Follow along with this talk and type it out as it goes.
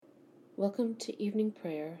Welcome to evening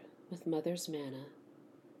prayer with Mother's Manna.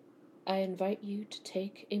 I invite you to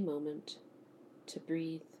take a moment to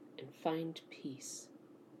breathe and find peace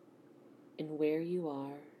in where you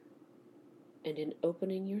are and in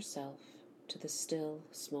opening yourself to the still,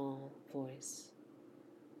 small voice.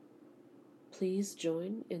 Please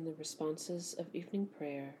join in the responses of evening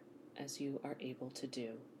prayer as you are able to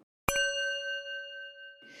do.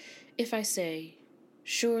 If I say,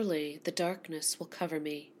 "Surely the darkness will cover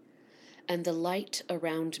me, and the light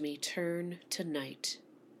around me turn to night,"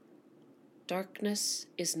 darkness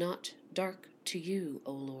is not dark to you,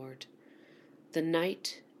 O Lord. The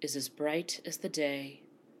night is as bright as the day.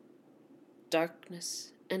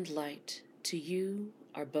 Darkness and light to you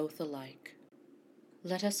are both alike.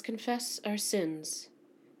 Let us confess our sins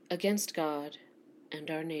against God and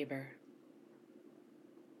our neighbor.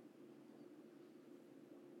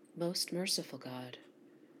 Most merciful God,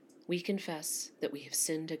 we confess that we have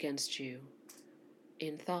sinned against you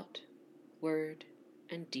in thought, word,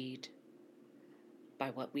 and deed, by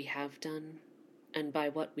what we have done and by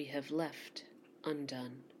what we have left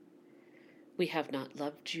undone. We have not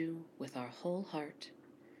loved you with our whole heart.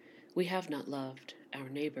 We have not loved our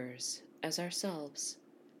neighbors as ourselves.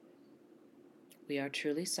 We are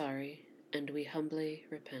truly sorry, and we humbly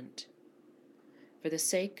repent. For the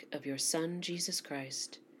sake of your Son, Jesus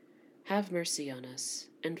Christ, have mercy on us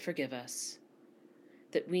and forgive us,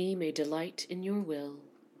 that we may delight in your will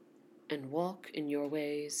and walk in your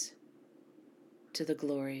ways, to the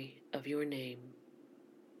glory of your name.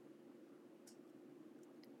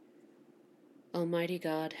 Almighty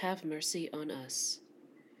God, have mercy on us.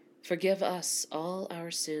 Forgive us all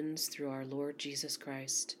our sins through our Lord Jesus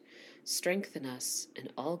Christ. Strengthen us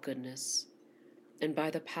in all goodness, and by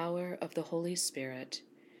the power of the Holy Spirit,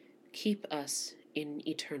 keep us in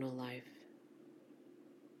eternal life.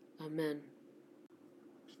 Amen.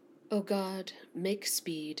 O God, make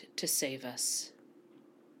speed to save us.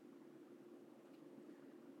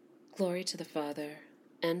 Glory to the Father,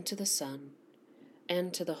 and to the Son,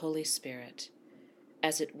 and to the Holy Spirit,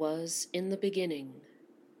 as it was in the beginning,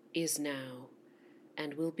 is now,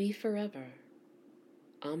 and will be forever.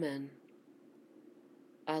 Amen.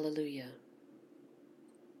 Alleluia.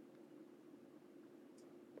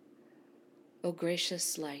 O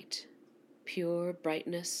gracious light, pure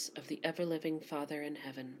brightness of the ever-living Father in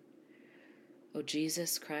heaven, O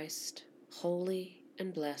Jesus Christ, holy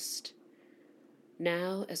and blessed,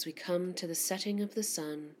 now as we come to the setting of the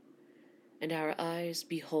sun, and our eyes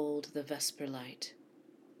behold the vesper light,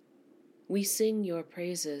 we sing your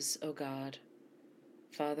praises, O God,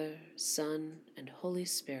 Father, Son, and Holy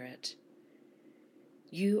Spirit.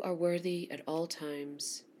 You are worthy at all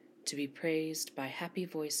times to be praised by happy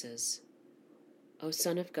voices, O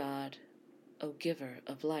Son of God, O Giver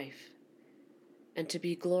of life, and to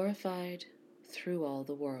be glorified through all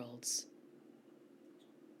the worlds.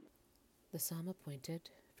 The psalm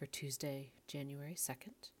appointed for Tuesday, January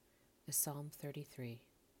 2nd, is Psalm 33.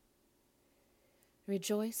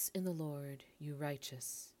 Rejoice in the Lord, you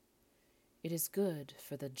righteous. It is good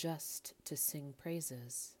for the just to sing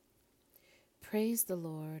praises. Praise the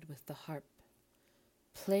Lord with the harp.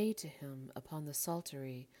 Play to him upon the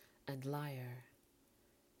psaltery and lyre.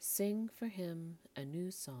 Sing for him a new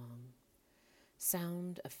song.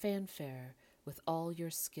 Sound a fanfare with all your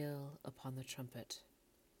skill upon the trumpet.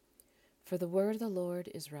 For the word of the Lord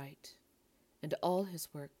is right, and all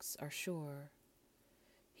his works are sure.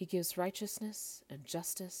 He gives righteousness and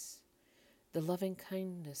justice. The loving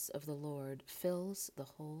kindness of the Lord fills the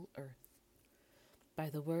whole earth. By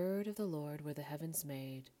the word of the Lord were the heavens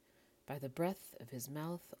made, by the breath of his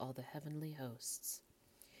mouth all the heavenly hosts.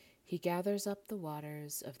 He gathers up the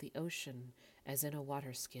waters of the ocean as in a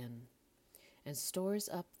waterskin, and stores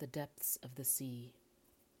up the depths of the sea.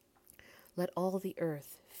 Let all the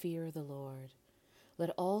earth fear the Lord.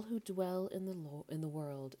 Let all who dwell in the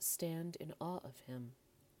world stand in awe of him.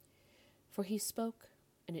 For he spoke,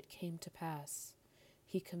 and it came to pass.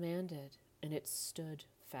 He commanded, and it stood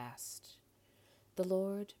fast. The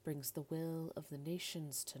Lord brings the will of the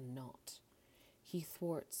nations to naught. He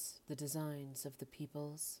thwarts the designs of the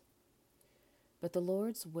peoples. But the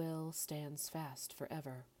Lord's will stands fast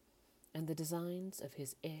forever, and the designs of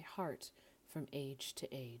his heart from age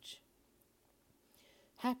to age.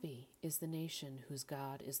 Happy is the nation whose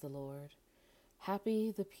God is the Lord. Happy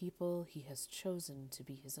the people he has chosen to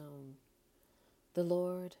be his own. The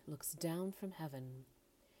Lord looks down from heaven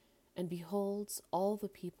and beholds all the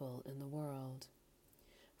people in the world.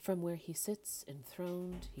 From where he sits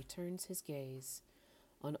enthroned, he turns his gaze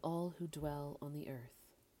on all who dwell on the earth.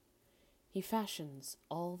 He fashions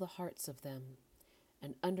all the hearts of them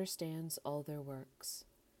and understands all their works.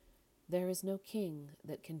 There is no king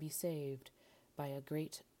that can be saved by a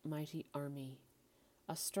great mighty army.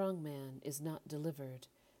 A strong man is not delivered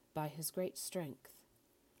by his great strength.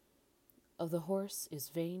 Of the horse is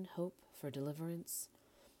vain hope for deliverance.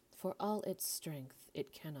 For all its strength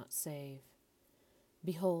it cannot save.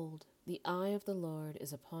 Behold, the eye of the Lord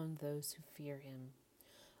is upon those who fear him,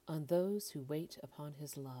 on those who wait upon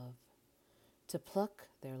his love, to pluck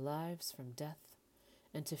their lives from death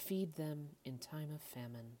and to feed them in time of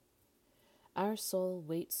famine. Our soul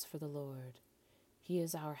waits for the Lord. He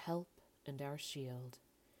is our help and our shield.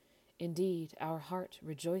 Indeed, our heart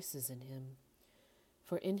rejoices in him,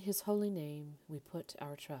 for in his holy name we put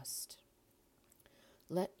our trust.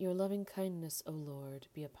 Let your loving kindness, O Lord,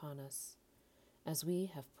 be upon us, as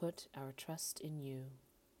we have put our trust in you.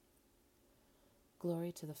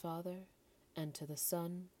 Glory to the Father, and to the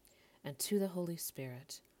Son, and to the Holy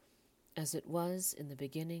Spirit, as it was in the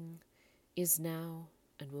beginning, is now,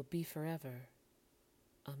 and will be forever.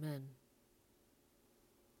 Amen.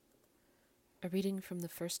 A reading from the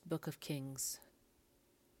first book of Kings.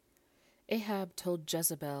 Ahab told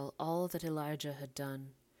Jezebel all that Elijah had done,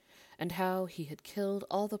 and how he had killed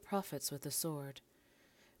all the prophets with the sword.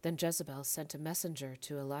 Then Jezebel sent a messenger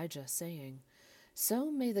to Elijah, saying,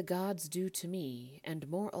 So may the gods do to me, and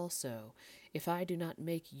more also, if I do not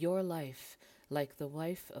make your life like the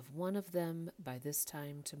wife of one of them by this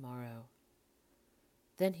time tomorrow.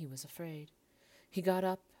 Then he was afraid. He got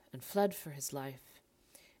up and fled for his life,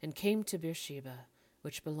 and came to Beersheba,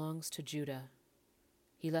 which belongs to Judah.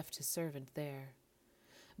 He left his servant there.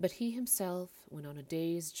 But he himself went on a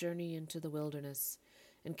day's journey into the wilderness,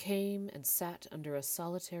 and came and sat under a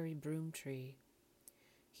solitary broom tree.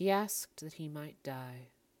 He asked that he might die.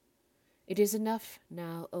 It is enough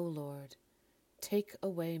now, O Lord. Take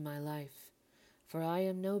away my life, for I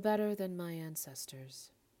am no better than my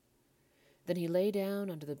ancestors. Then he lay down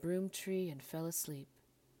under the broom tree and fell asleep.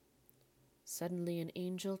 Suddenly an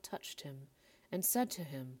angel touched him and said to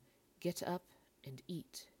him, Get up and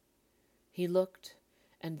eat. He looked,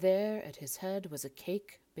 and there at his head was a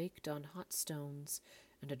cake baked on hot stones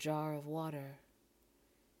and a jar of water.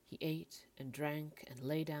 He ate and drank and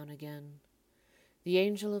lay down again. The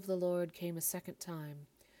angel of the Lord came a second time,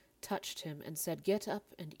 touched him, and said, Get up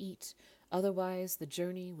and eat, otherwise the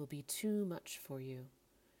journey will be too much for you.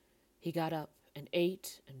 He got up and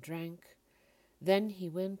ate and drank. Then he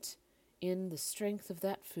went in the strength of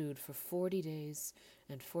that food for 40 days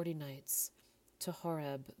and 40 nights to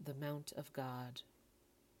Horeb, the mount of God.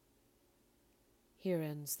 Here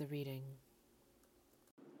ends the reading.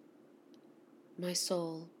 My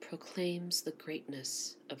soul proclaims the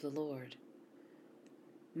greatness of the Lord.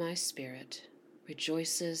 My spirit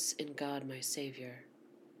rejoices in God my Savior,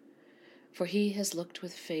 for he has looked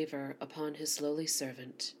with favor upon his lowly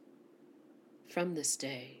servant. From this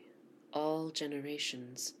day all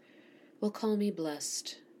generations will call me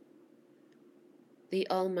blessed. The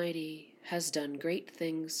Almighty has done great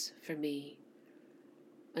things for me,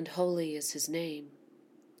 and holy is his name.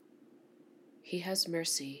 He has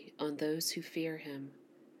mercy on those who fear him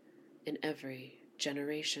in every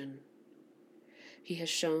generation. He has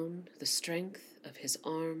shown the strength of his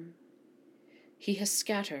arm. He has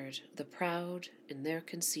scattered the proud in their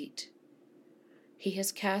conceit. He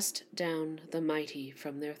has cast down the mighty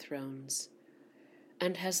from their thrones,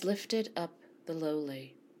 and has lifted up the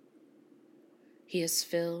lowly. He has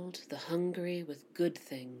filled the hungry with good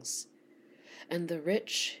things, and the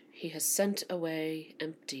rich he has sent away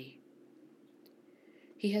empty.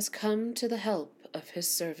 He has come to the help of his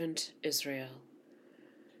servant Israel,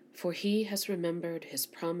 for he has remembered his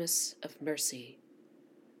promise of mercy,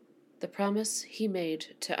 the promise he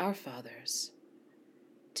made to our fathers,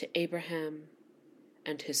 to Abraham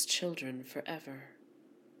and his children forever.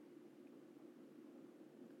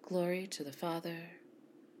 Glory to the Father,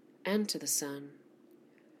 and to the Son,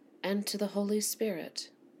 and to the Holy Spirit,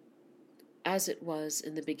 as it was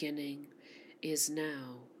in the beginning, is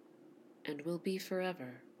now, and will be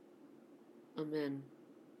forever. Amen.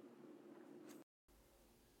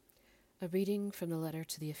 A reading from the letter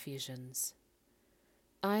to the Ephesians.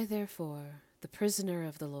 I, therefore, the prisoner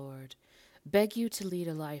of the Lord, beg you to lead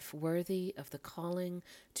a life worthy of the calling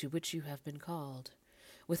to which you have been called,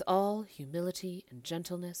 with all humility and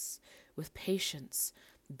gentleness, with patience,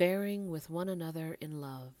 bearing with one another in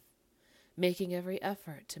love, making every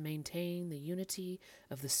effort to maintain the unity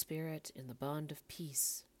of the Spirit in the bond of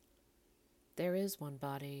peace. There is one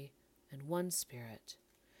body and one Spirit,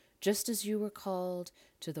 just as you were called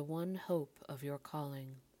to the one hope of your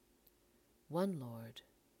calling, one Lord,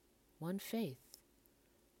 one faith,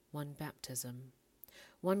 one baptism,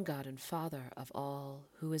 one God and Father of all,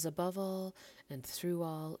 who is above all, and through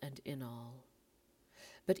all, and in all.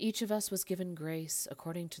 But each of us was given grace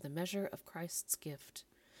according to the measure of Christ's gift.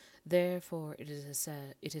 Therefore it is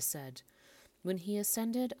said, when he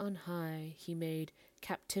ascended on high, he made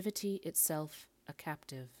captivity itself a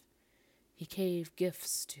captive. He gave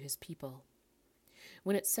gifts to his people.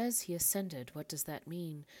 When it says he ascended, what does that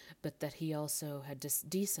mean but that he also had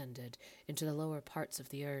descended into the lower parts of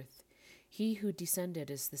the earth? He who descended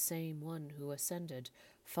is the same one who ascended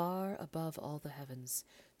far above all the heavens,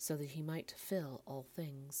 so that he might fill all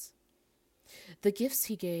things. The gifts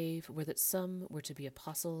he gave were that some were to be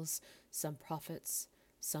apostles, some prophets,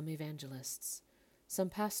 some evangelists, some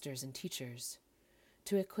pastors and teachers,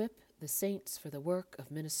 to equip the saints for the work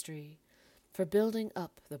of ministry, for building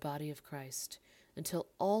up the body of Christ, until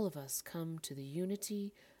all of us come to the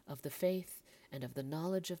unity of the faith and of the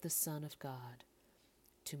knowledge of the Son of God,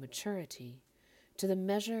 to maturity, to the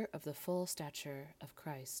measure of the full stature of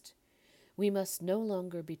Christ. We must no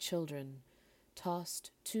longer be children,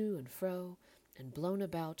 tossed to and fro and blown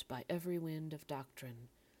about by every wind of doctrine,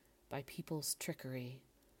 by people's trickery,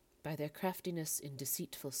 by their craftiness in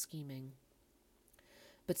deceitful scheming.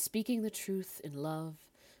 But speaking the truth in love,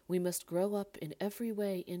 we must grow up in every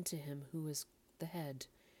way into him who is the head,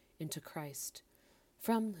 into Christ,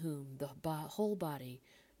 from whom the whole body,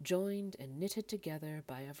 joined and knitted together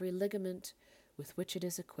by every ligament with which it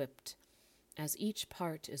is equipped, as each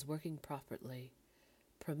part is working properly,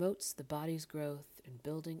 promotes the body's growth and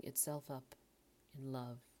building itself up in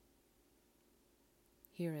love.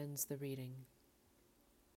 Here ends the reading.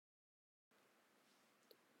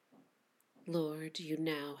 Lord, you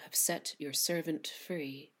now have set your servant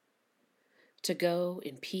free, to go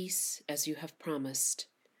in peace as you have promised.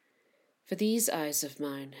 For these eyes of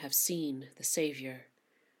mine have seen the Saviour,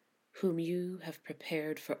 whom you have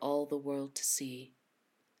prepared for all the world to see,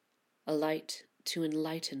 a light to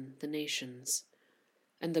enlighten the nations,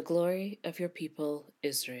 and the glory of your people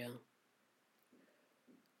Israel.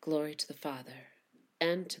 Glory to the Father,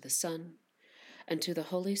 and to the Son, and to the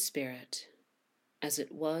Holy Spirit, as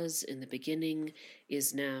it was in the beginning,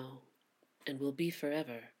 is now, and will be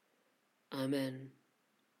forever. Amen.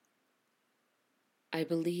 I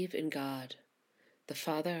believe in God, the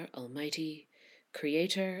Father Almighty,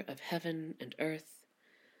 Creator of heaven and earth.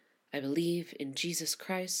 I believe in Jesus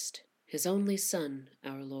Christ, his only Son,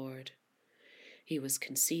 our Lord. He was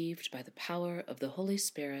conceived by the power of the Holy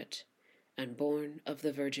Spirit and born of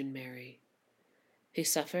the Virgin Mary. He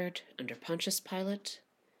suffered under Pontius Pilate,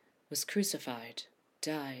 was crucified,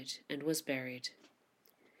 died, and was buried.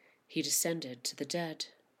 He descended to the dead.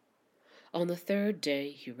 On the third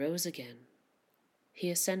day he rose again. He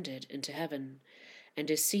ascended into heaven and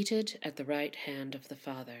is seated at the right hand of the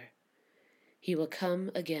Father. He will come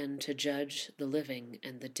again to judge the living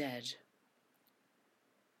and the dead.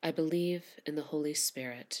 I believe in the Holy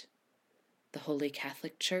Spirit, the Holy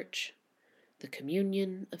Catholic Church, the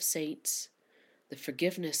communion of saints, the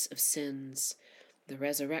forgiveness of sins, the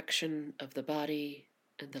resurrection of the body,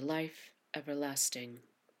 and the life everlasting.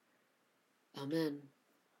 Amen.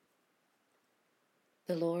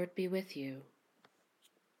 The Lord be with you.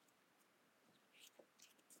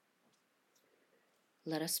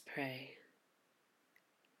 Let us pray.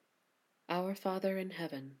 Our Father in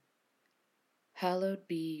heaven, hallowed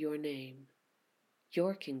be your name.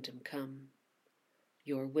 Your kingdom come.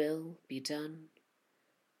 Your will be done,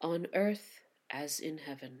 on earth as in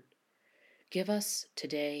heaven. Give us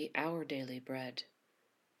today our daily bread.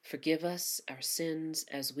 Forgive us our sins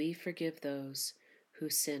as we forgive those who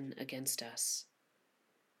sin against us.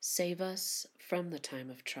 Save us from the time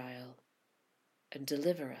of trial, and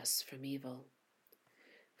deliver us from evil.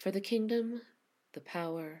 For the kingdom, the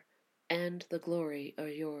power, and the glory are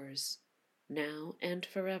yours, now and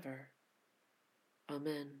forever.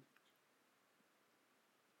 Amen.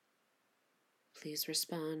 Please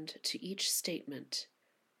respond to each statement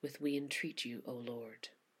with "We entreat you, O Lord."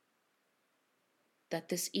 That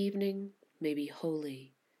this evening may be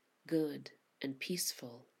holy, good, and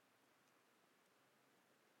peaceful.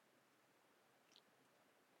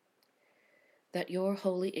 That your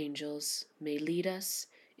holy angels may lead us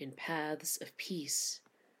in paths of peace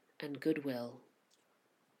and goodwill.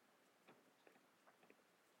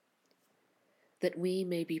 That we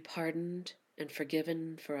may be pardoned and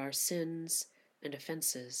forgiven for our sins and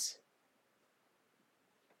offenses.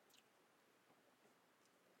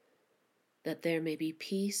 That there may be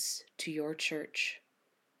peace to your church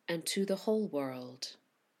and to the whole world.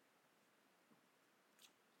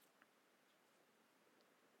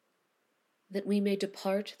 That we may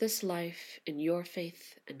depart this life in your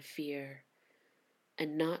faith and fear,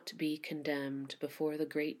 and not be condemned before the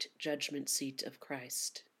great judgment seat of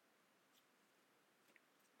Christ.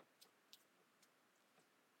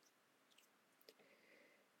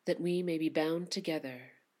 That we may be bound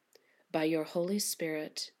together by your Holy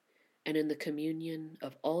Spirit and in the communion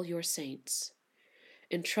of all your saints,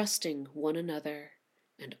 entrusting one another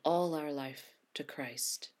and all our life to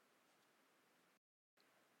Christ.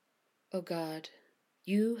 O God,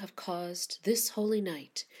 you have caused this holy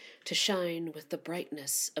night to shine with the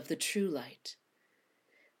brightness of the true light.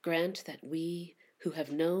 Grant that we, who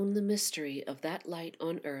have known the mystery of that light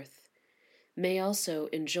on earth, may also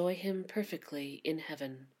enjoy him perfectly in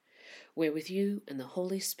heaven, where with you and the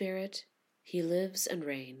Holy Spirit he lives and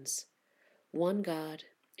reigns, one God,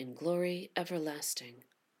 in glory everlasting.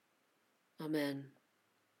 Amen.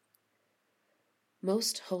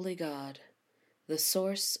 Most holy God, the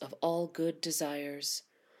source of all good desires,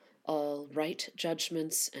 all right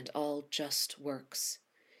judgments, and all just works,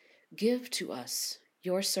 give to us,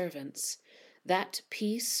 your servants, that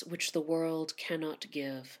peace which the world cannot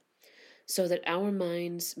give, so that our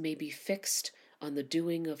minds may be fixed on the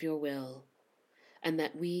doing of your will, and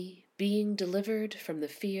that we, being delivered from the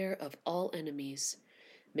fear of all enemies,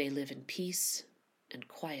 may live in peace and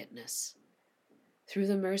quietness. Through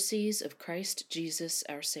the mercies of Christ Jesus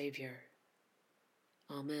our Savior.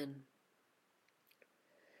 Amen.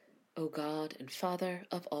 O God and Father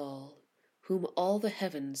of all, whom all the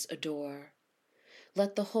heavens adore,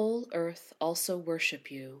 let the whole earth also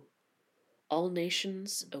worship you. All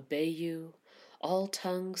nations obey you, all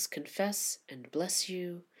tongues confess and bless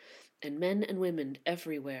you, and men and women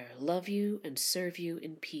everywhere love you and serve you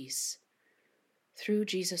in peace. Through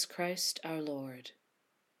Jesus Christ our Lord.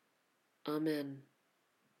 Amen.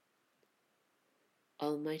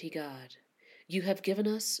 Almighty God, you have given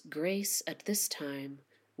us grace at this time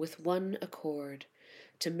with one accord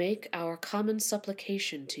to make our common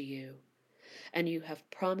supplication to you, and you have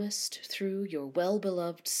promised through your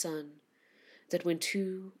well-beloved Son that when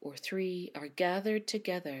 2 or 3 are gathered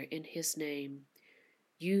together in his name,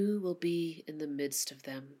 you will be in the midst of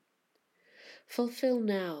them. Fulfill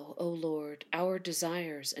now, O Lord, our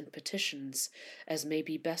desires and petitions as may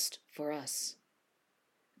be best for us,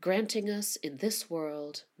 granting us in this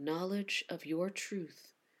world knowledge of your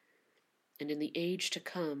truth, and in the age to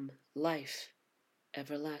come life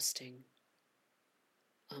everlasting.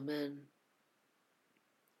 Amen.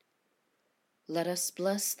 Let us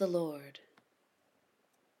bless the Lord.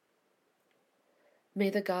 May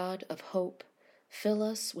the God of hope fill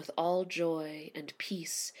us with all joy and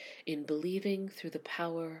peace in believing through the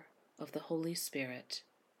power of the Holy Spirit.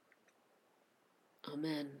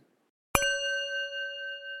 Amen.